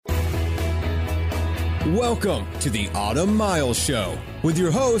Welcome to the Autumn Miles Show with your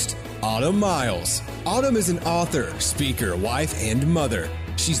host, Autumn Miles. Autumn is an author, speaker, wife, and mother.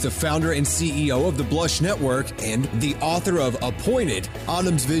 She's the founder and CEO of the Blush Network and the author of Appointed.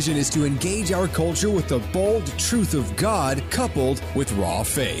 Autumn's vision is to engage our culture with the bold truth of God coupled with raw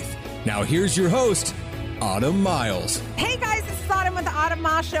faith. Now here's your host, Autumn Miles. Hey guys, this is Autumn with the Autumn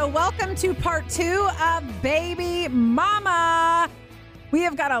Miles Show. Welcome to part 2 of Baby Mama. We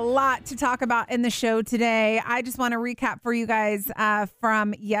have got a lot to talk about in the show today. I just want to recap for you guys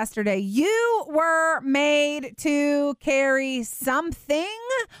from yesterday. You were made to carry something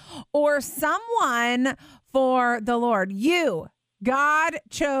or someone for the Lord. God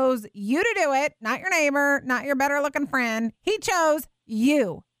chose you to do it, not your neighbor, not your better looking friend. He chose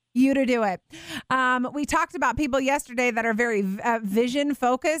you to do it. We talked about people yesterday that are very vision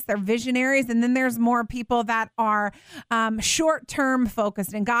focused. They're visionaries. And then there's more people that are short-term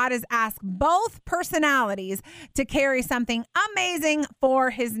focused. And God has asked both personalities to carry something amazing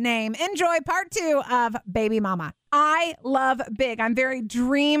for his name. Enjoy part 2 of Baby Mama. I love big. I'm very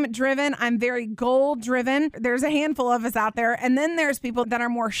dream driven. I'm very goal driven. There's a handful of us out there. And then there's people that are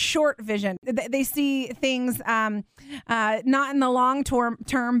more short vision. They see things not in the long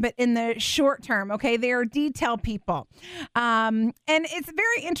term, but in the short term. Okay. They are detail people. And it's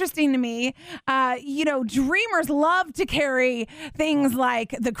very interesting to me. Dreamers love to carry things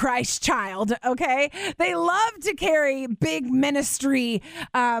like the Christ child. Okay. They love to carry big ministry,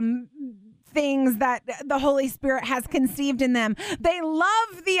 things that the Holy Spirit has conceived in them. They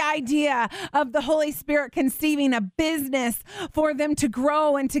love the idea of the Holy Spirit conceiving a business for them to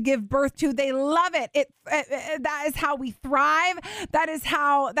grow and to give birth to. They love it. That is how we thrive. That is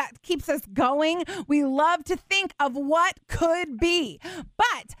how that keeps us going. We love to think of what could be.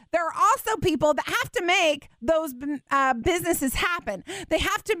 But there are also people that have to make those businesses happen. They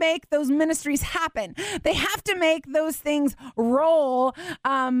have to make those ministries happen. They have to make those things roll,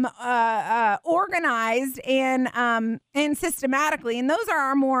 organized and systematically. And those are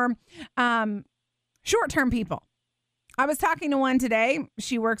our more short-term people. I was talking to one today.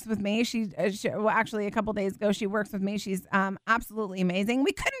 She works with me. Actually, a couple days ago, she works with me. She's absolutely amazing.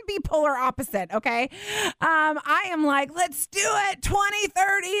 We couldn't be polar opposite, okay? I am like, let's do it.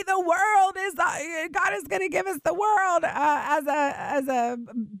 2030, the world is, God is going to give us the world as a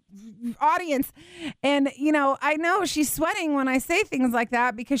audience. And, I know she's sweating when I say things like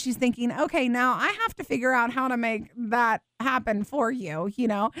that because she's thinking, okay, now I have to figure out how to make that happen for you,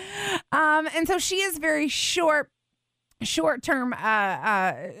 And so she is very short-term,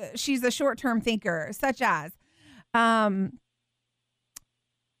 she's a short-term thinker, such as,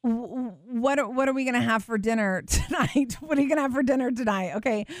 what are we going to have for dinner tonight? What are you going to have for dinner tonight?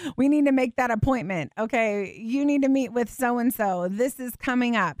 Okay. We need to make that appointment. Okay. You need to meet with so-and-so. This is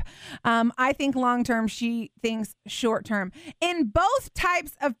coming up. I think long-term, she thinks short-term. In both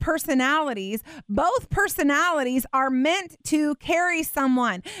types of personalities, both personalities are meant to carry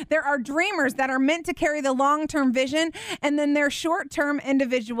someone. There are dreamers that are meant to carry the long-term vision. And then there are short-term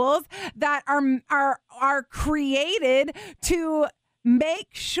individuals that are created to make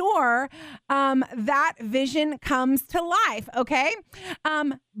sure that vision comes to life, okay?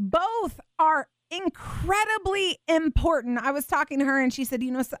 Both are incredibly important. I was talking to her and she said,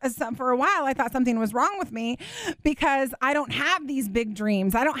 for a while I thought something was wrong with me because I don't have these big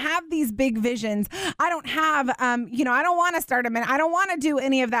dreams. I don't have these big visions. I don't have, I don't want to start I don't want to do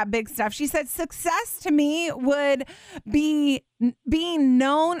any of that big stuff. She said success to me would be being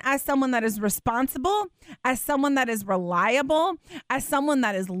known as someone that is responsible, as someone that is reliable, as someone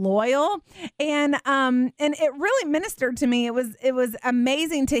that is loyal. And it really ministered to me. It was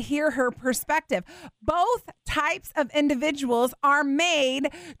amazing to hear her perspective. Both types of individuals are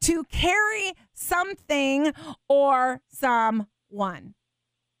made to carry something or someone.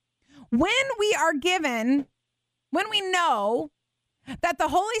 When we know that the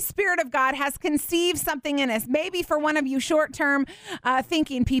Holy Spirit of God has conceived something in us. Maybe for one of you short-term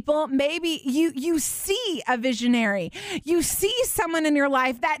thinking people, maybe you see a visionary. You see someone in your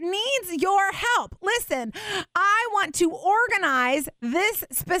life that needs your help. Listen, I want to organize this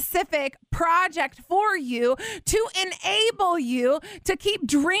specific project for you to enable you to keep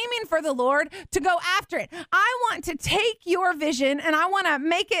dreaming for the Lord, to go after it. I want to take your vision and I want to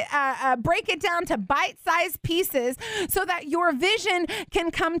make it, break it down to bite-sized pieces so that your vision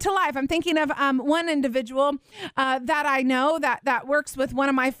can come to life. I'm thinking of one individual that I know that works with one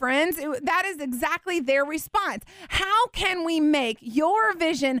of my friends. That is exactly their response. How can we make your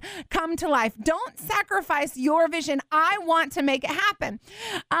vision come to life? Don't sacrifice your vision. I want to make it happen.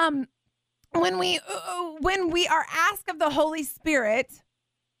 When we are asked of the Holy Spirit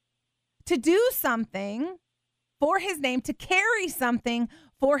to do something for his name, to carry something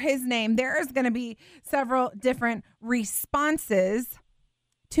for his name, there is going to be several different responses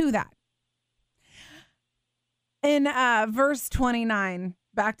to that. In verse 29,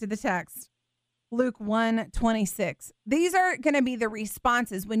 back to the text, Luke 1:26. These are going to be the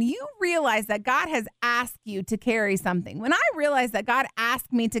responses when you realize that God has asked you to carry something. When I realized that God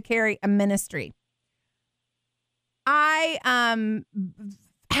asked me to carry a ministry, I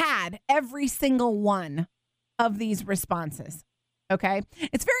had every single one of these responses. Okay.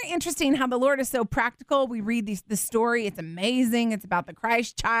 It's very interesting how the Lord is so practical. We read the story. It's amazing. It's about the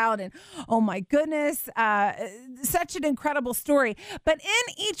Christ child. And oh my goodness, such an incredible story. But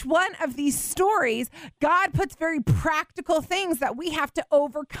in each one of these stories, God puts very practical things that we have to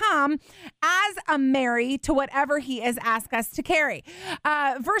overcome as a Mary to whatever he has asked us to carry.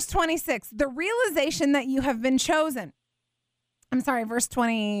 Verse 26, the realization that you have been chosen. Verse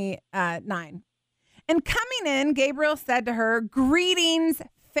 29. And coming in, Gabriel said to her, "Greetings,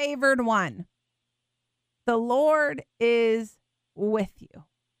 favored one. The Lord is with you."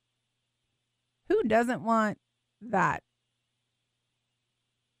 Who doesn't want that?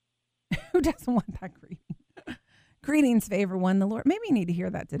 Who doesn't want that greeting? Greetings, favored one. The Lord. Maybe you need to hear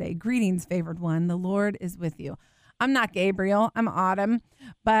that today. Greetings, favored one. The Lord is with you. I'm not Gabriel. I'm Autumn.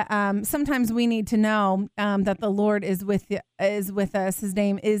 But sometimes we need to know that the Lord is with us. His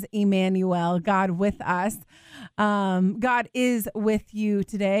name is Emmanuel, God with us. God is with you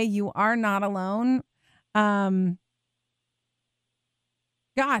today. You are not alone. God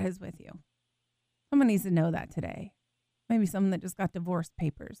is with you. Someone needs to know that today. Maybe someone that just got divorce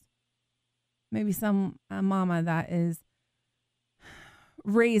papers. Maybe some mama that is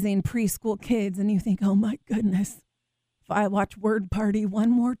raising preschool kids and you think, oh my goodness, if I watch Word Party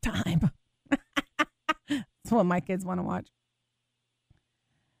one more time. That's what my kids want to watch.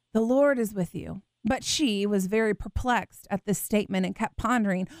 The Lord is with you. But she was very perplexed at this statement and kept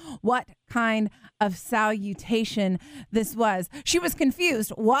pondering what kind of salutation this was. She was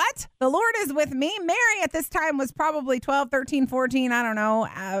confused. What? The Lord is with me? Mary at this time was probably 12, 13, 14, I don't know,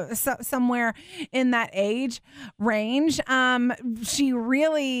 somewhere in that age range. She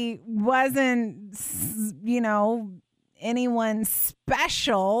really wasn't, anyone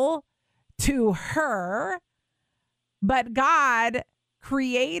special to her, but God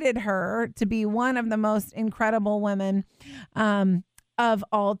created her to be one of the most incredible women of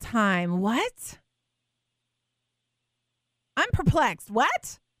all time. What? I'm perplexed.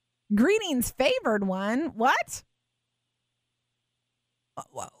 What? Greetings, favored one. What?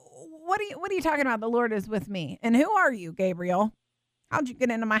 What are you talking about? The Lord is with me. And who are you, Gabriel? How'd you get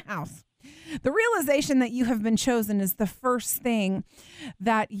into my house? The realization that you have been chosen is the first thing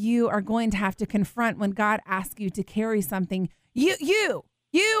that you are going to have to confront when God asks you to carry something. You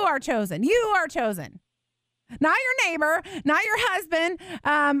are chosen. You are chosen. Not your neighbor, not your husband.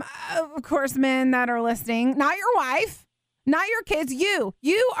 Of course, men that are listening, not your wife, not your kids. You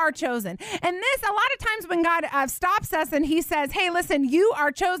are chosen. And this, a lot of times when God stops us and he says, hey, listen, you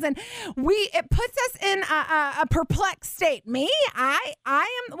are chosen. It puts us in a perplexed state. Me, I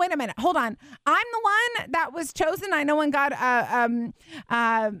am, wait a minute, hold on. I'm the one that was chosen. I know when God,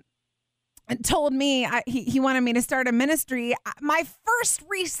 told me he wanted me to start a ministry, my first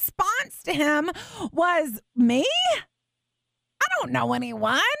response to him was, me? I don't know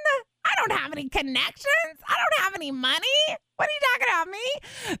anyone. I don't have any connections. I don't have any money. What are you talking about,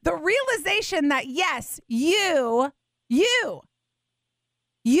 me? The realization that, yes, you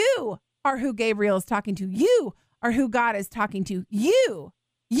are who Gabriel is talking to. You are who God is talking to. You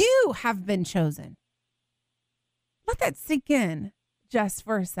have been chosen. Let that sink in just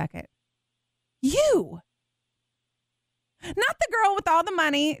for a second. You. Not the girl with all the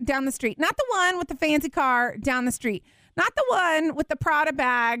money down the street. Not the one with the fancy car down the street. Not the one with the Prada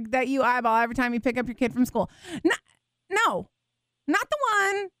bag that you eyeball every time you pick up your kid from school. No. Not the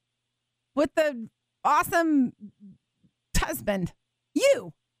one with the awesome husband.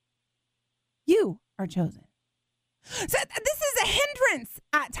 You are chosen. So this is a hindrance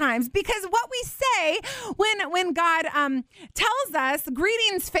at times, because what we say when God tells us,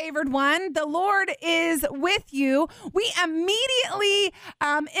 greetings, favored one, the Lord is with you, we immediately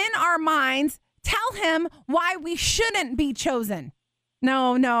in our minds tell him why we shouldn't be chosen.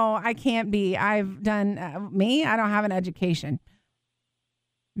 No, I can't be. I've done I don't have an education.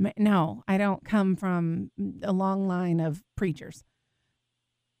 No, I don't come from a long line of preachers.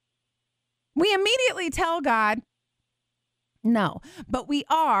 We immediately tell God, no, but we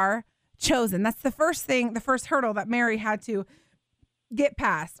are chosen. That's the first thing, the first hurdle that Mary had to get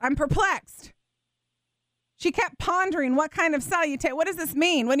past. I'm perplexed. She kept pondering what kind of salutation. What does this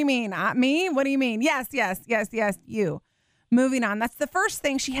mean? What do you mean? Me? What do you mean? Yes, you. Moving on. That's the first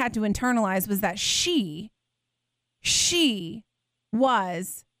thing she had to internalize, was that she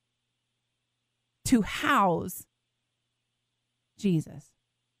was to house Jesus.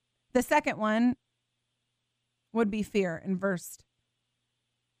 The second one would be fear in verse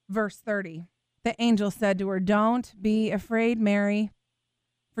 30. The angel said to her, "Don't be afraid, Mary,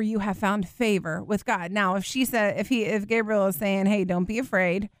 for you have found favor with God." Now, if Gabriel is saying, "Hey, don't be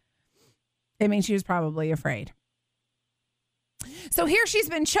afraid," it means she was probably afraid. So here she's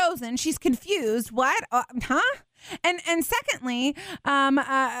been chosen. She's confused. What? And secondly,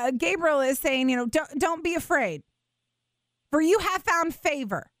 Gabriel is saying, don't be afraid, for you have found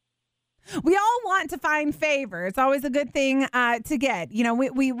favor. We all want to find favor. It's always a good thing to get.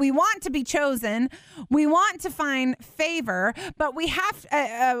 We want to be chosen. We want to find favor, but we have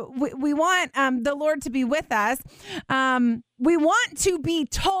we want the Lord to be with us. We want to be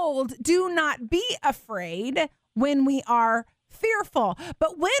told, "Do not be afraid," when we are fearful.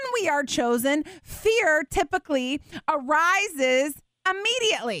 But when we are chosen, fear typically arises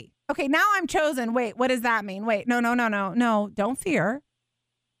immediately. Okay, now I'm chosen. Wait, what does that mean? Wait, no. Don't fear.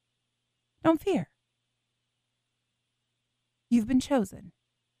 Don't fear. You've been chosen.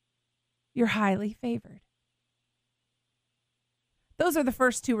 You're highly favored. Those are the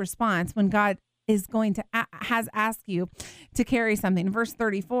first two responses when God is going to has asked you to carry something. Verse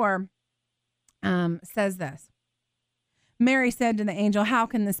 34 says this. Mary said to the angel, "How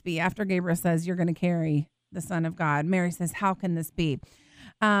can this be?" After Gabriel says, "You're going to carry the Son of God," Mary says, "How can this be?"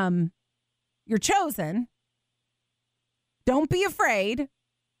 You're chosen. Don't be afraid.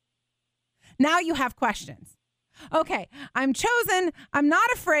 Now you have questions. Okay, I'm chosen. I'm not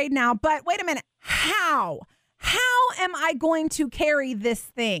afraid now, but wait a minute. How? How am I going to carry this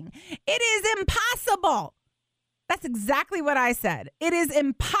thing? It is impossible. That's exactly what I said. It is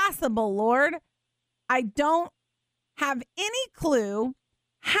impossible, Lord. I don't have any clue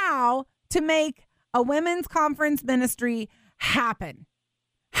how to make a women's conference ministry happen.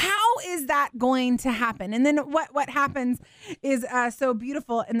 How is that going to happen? And then what happens is so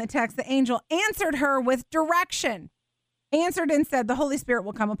beautiful in the text. The angel answered her with direction. Answered and said, "The Holy Spirit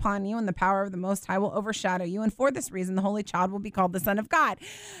will come upon you, and the power of the Most High will overshadow you. And for this reason, the Holy Child will be called the Son of God."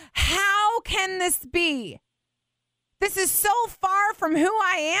 How can this be? This is so far from who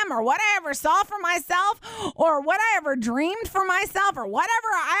I am, or what I ever saw for myself, or what I ever dreamed for myself, or whatever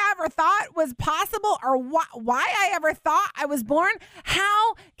I ever thought was possible, or why I ever thought I was born.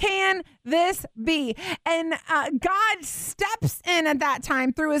 How can this be? And God steps in at that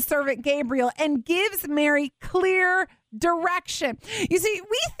time through his servant Gabriel and gives Mary clear direction. You see,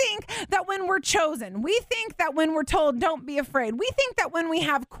 we think that when we're chosen, we think that when we're told, "Don't be afraid," we think that when we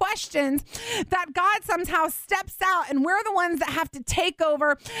have questions, that God somehow steps out and we're the ones that have to take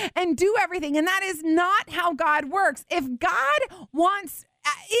over and do everything. And that is not how God works. If God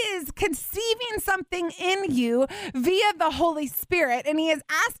is conceiving something in you via the Holy Spirit, and he has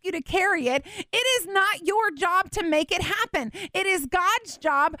asked you to carry it, it is not your job to make it happen. It is God's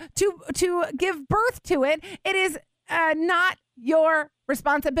job to give birth to it. It is not your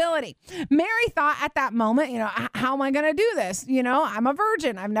responsibility. Mary thought at that moment, how am I going to do this? I'm a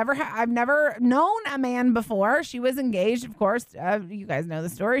virgin. I've never known a man before. She was engaged, of course. You guys know the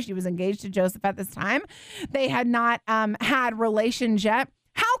story. She was engaged to Joseph at this time. They had not had relations yet.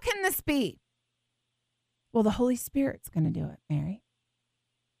 How can this be? Well, the Holy Spirit's going to do it, Mary.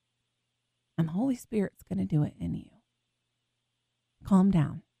 And the Holy Spirit's going to do it in you. Calm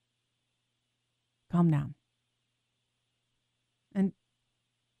down. Calm down. And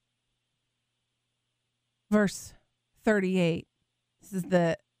verse 38, this is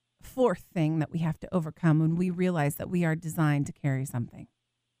the fourth thing that we have to overcome when we realize that we are designed to carry something.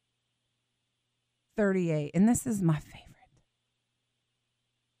 38, and this is my favorite.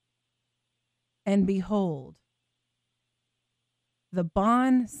 "And behold, the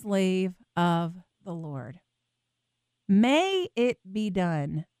bond slave of the Lord. May it be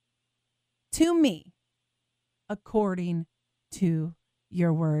done to me according to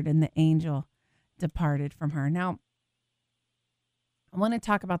your word." And the angel departed from her. Now, I want to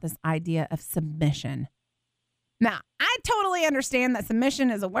talk about this idea of submission. Now, I totally understand that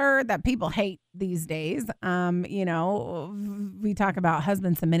submission is a word that people hate these days. We talk about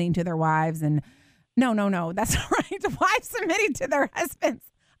husbands submitting to their wives, and no, that's not right. Wives submitting to their husbands.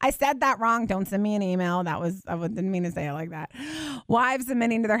 I said that wrong. Don't send me an email. I didn't mean to say it like that. Wives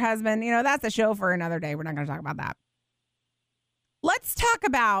submitting to their husband. That's a show for another day. We're not going to talk about that. Let's talk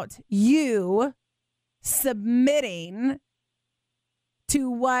about you submitting to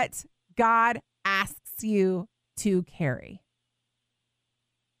what God asks asks you to carry.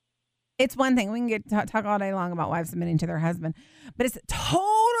 It's one thing. We can talk all day long about wives submitting to their husband, but it's a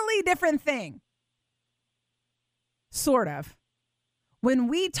totally different thing. Sort of. When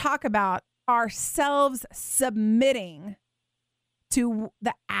we talk about ourselves submitting to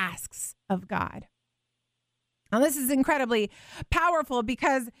the asks of God. Now, this is incredibly powerful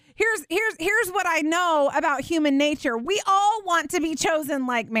because here's what I know about human nature. We all want to be chosen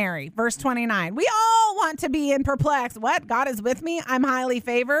like Mary, verse 29. We all want to be in perplexed. What? God is with me. I'm highly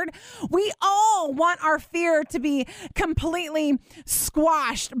favored. We all want our fear to be completely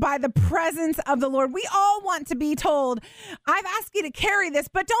squashed by the presence of the Lord. We all want to be told, I've asked you to carry this,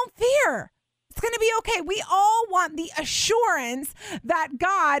 but don't fear. It's going to be okay. We all want the assurance that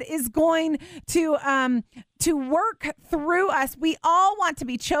God is going to work through us. We all want to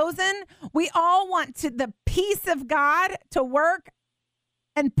be chosen. We all want the peace of God to work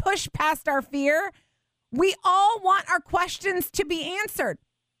and push past our fear. We all want our questions to be answered.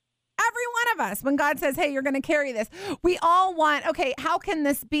 Every one of us, when God says, hey, you're going to carry this, we all want, okay, how can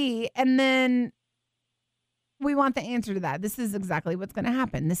this be? And then we want the answer to that. This is exactly what's going to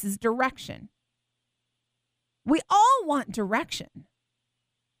happen. This is direction. We all want direction.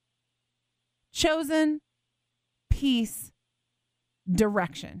 Chosen, peace,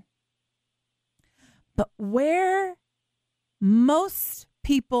 direction. But where most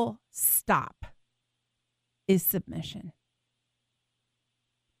people stop is submission.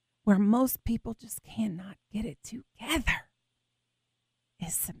 Where most people just cannot get it together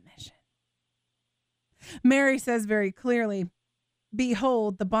is submission. Mary says very clearly,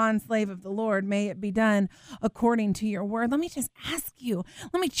 behold, the bondslave of the Lord, may it be done according to your word. Let me just ask you,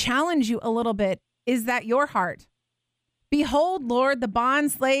 let me challenge you a little bit. Is that your heart? Behold, Lord, the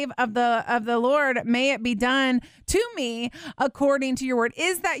bondslave of the Lord, may it be done to me according to your word.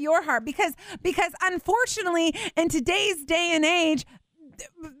 Is that your heart? Because unfortunately, in today's day and age,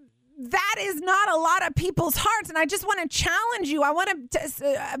 that is not a lot of people's hearts. And I just want to challenge you. I want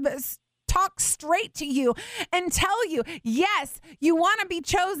to talk straight to you and tell you, yes, you want to be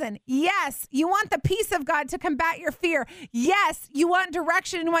chosen. Yes, you want the peace of God to combat your fear. Yes, you want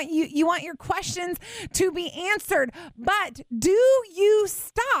direction. You want your questions to be answered. But do you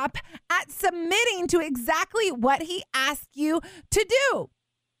stop at submitting to exactly what he asked you to do?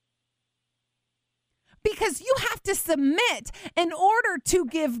 Because you have to submit in order to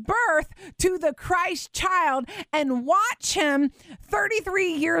give birth to the Christ child and watch him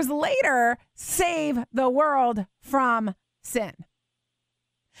 33 years later save the world from sin.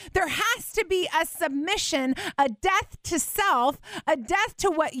 There has to be a submission, a death to self, a death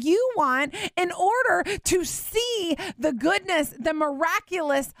to what you want in order to see the goodness, the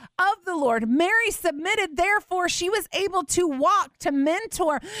miraculous of the Lord. Mary submitted, therefore she was able to walk, to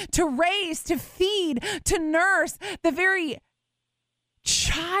mentor, to raise, to feed, to nurse the very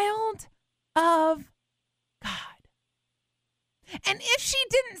child of God. And if she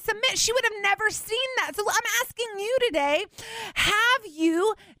didn't submit, she would have never seen that. So I'm asking you today, have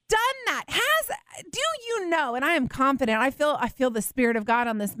you done that? Do you know, and I am confident, I feel the Spirit of God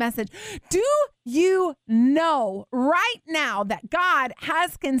on this message. Do you know right now that God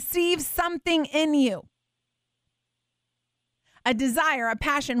has conceived something in you? A desire, a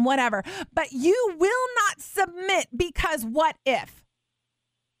passion, whatever. But you will not submit because what if?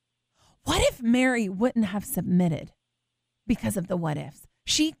 What if Mary wouldn't have submitted? Because of the what ifs.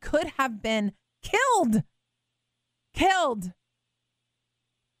 She could have been killed.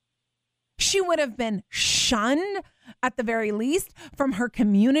 She would have been shunned at the very least from her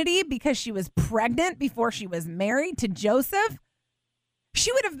community because she was pregnant before she was married to Joseph. She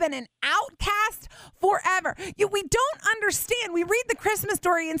would have been an outcast forever. We don't understand. We read the Christmas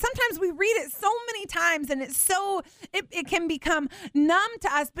story and sometimes we read it so many times and it can become numb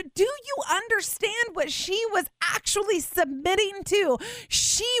to us. But do you understand what she was actually submitting to?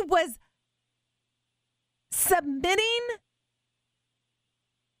 She was submitting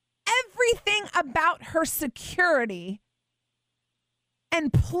everything about her security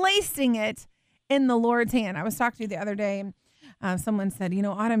and placing it in the Lord's hand. I was talking to you the other day. Someone said,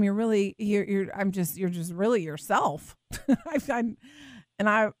 Autumn, you're just really yourself. And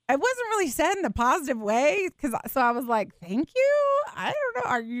I wasn't really said in a positive way so I was like, thank you. I don't know.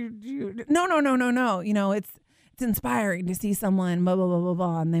 Are you? No. It's inspiring to see someone blah, blah, blah, blah,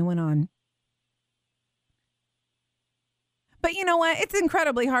 blah. And they went on. But you know what? It's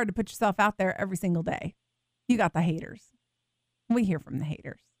incredibly hard to put yourself out there every single day. You got the haters. We hear from the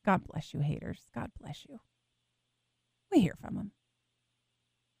haters. God bless you, haters. God bless you. We hear from them.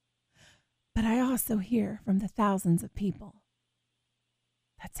 But I also hear from the thousands of people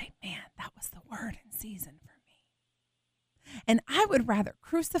that say, man, that was the word in season for me. And I would rather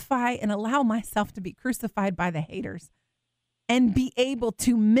crucify and allow myself to be crucified by the haters and be able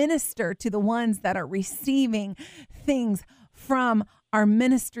to minister to the ones that are receiving things from our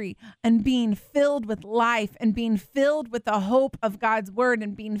ministry and being filled with life and being filled with the hope of God's word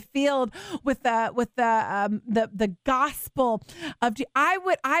and being filled with the gospel of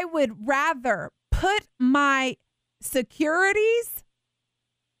I would rather put my securities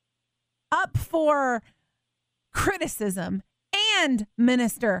up for criticism and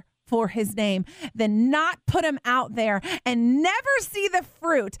minister for his name than not put him out there and never see the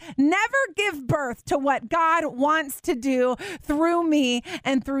fruit, never give birth to what God wants to do through me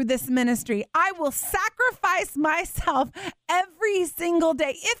and through this ministry. I will sacrifice myself every single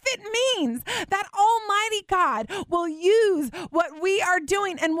day if it means that Almighty God will use what we are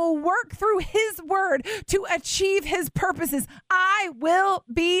doing and will work through his word to achieve his purposes. I will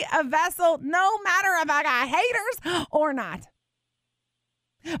be a vessel no matter if I got haters or not.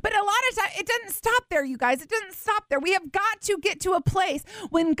 But a lot of times, it doesn't stop there, you guys. It doesn't stop there. We have got to get to a place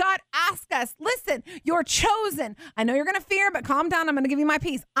when God asks us, listen, you're chosen. I know you're going to fear, but calm down. I'm going to give you my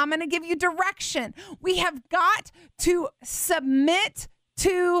peace. I'm going to give you direction. We have got to submit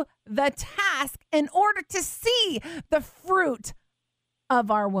to the task in order to see the fruit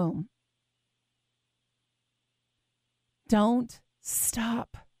of our womb. Don't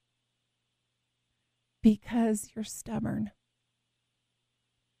stop because you're stubborn.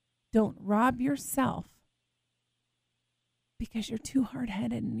 Don't rob yourself because you're too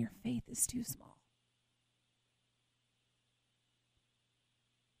hard-headed and your faith is too small.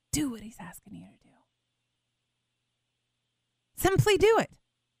 Do what he's asking you to do. Simply do it.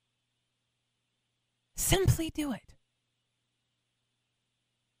 Simply do it.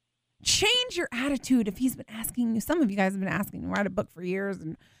 Change your attitude if he's been asking you. Some of you guys have been asking, write a book for years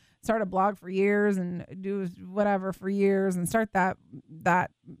and start a blog for years and do whatever for years and start that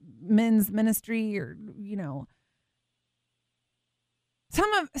men's ministry or,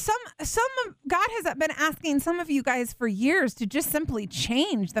 some of God has been asking some of you guys for years to just simply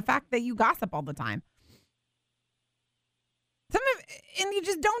change the fact that you gossip all the time. And you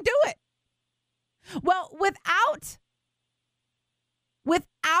just don't do it. Well, without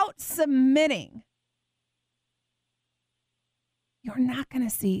submitting, you're not going to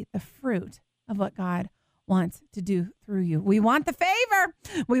see the fruit of what God wants to do through you. We want the favor.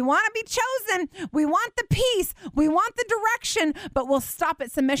 We want to be chosen. We want the peace. We want the direction, but we'll stop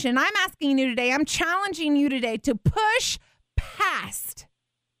at submission. I'm asking you today, I'm challenging you today to push past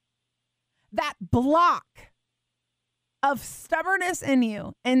that block of stubbornness in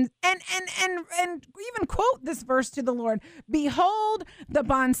you and even quote this verse to the Lord. Behold, the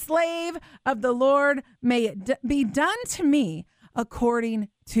bondslave of the Lord, may it be done to me according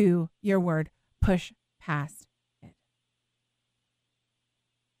to your word. Push past it.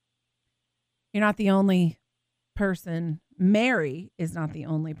 You're not the only person. Mary is not the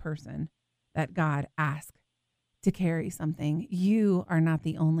only person that God asked to carry something. You are not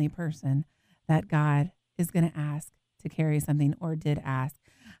the only person that God is going to ask to carry something or did ask.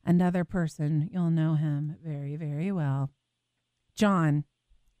 Another person, you'll know him very, very well. John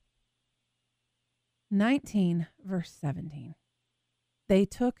 19, verse 17. They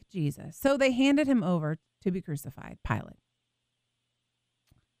took Jesus. So they handed him over to be crucified. Pilate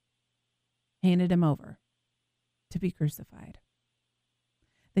handed him over to be crucified.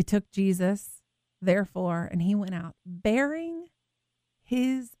 They took Jesus, therefore, and he went out bearing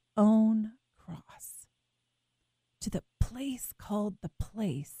his own cross to the place called the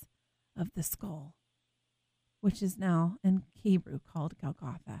place of the skull, which is now in Hebrew called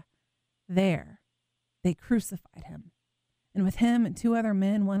Golgotha. There they crucified him. And with him and two other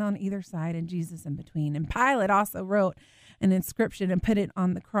men, one on either side and Jesus in between. And Pilate also wrote an inscription and put it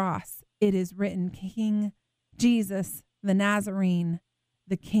on the cross. It is written, King Jesus, the Nazarene,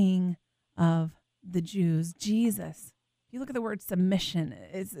 the King of the Jews. Jesus. If you look at the word submission,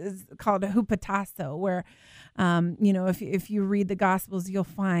 is called a hupotasso, where, if you read the Gospels, you'll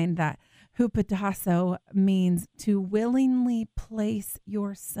find that hupotasso means to willingly place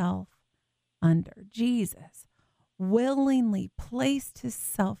yourself under. Jesus willingly placed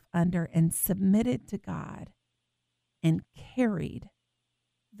himself under and submitted to God and carried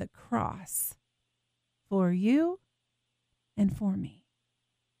the cross for you and for me,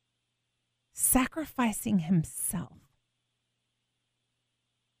 sacrificing himself.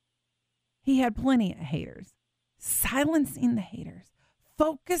 He had plenty of haters, silencing the haters,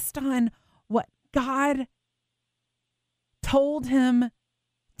 focused on what God told him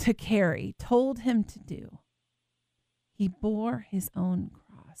to carry, told him to do. He bore his own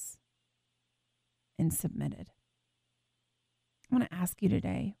cross. and submitted. I want to ask you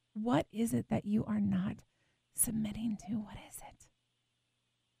today, what is it that you are not submitting to? What is it?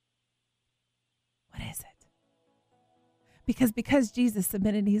 What is it? Because Jesus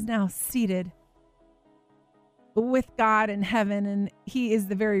submitted, he's now seated with God in heaven, and he is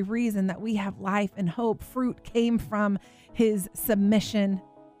the very reason that we have life and hope. Fruit came from his submission.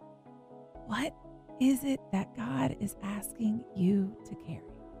 What is it that God is asking you to carry?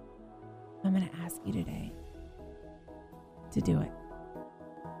 I'm going to ask you today to do it.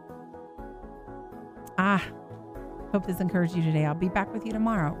 Hope this encouraged you today. I'll be back with you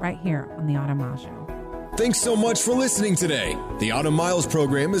tomorrow right here on the Autumn Miles Show. Thanks so much for listening today. The Autumn Miles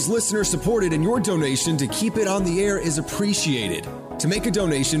program is listener supported, and your donation to keep it on the air is appreciated. To make a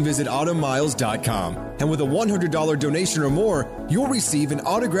donation, visit autumnmiles.com. And with a $100 donation or more, you'll receive an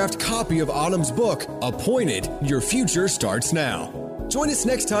autographed copy of Autumn's book, Appointed, Your Future Starts Now. Join us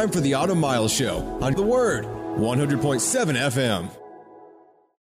next time for the Autumn Miles Show on The Word, 100.7 FM.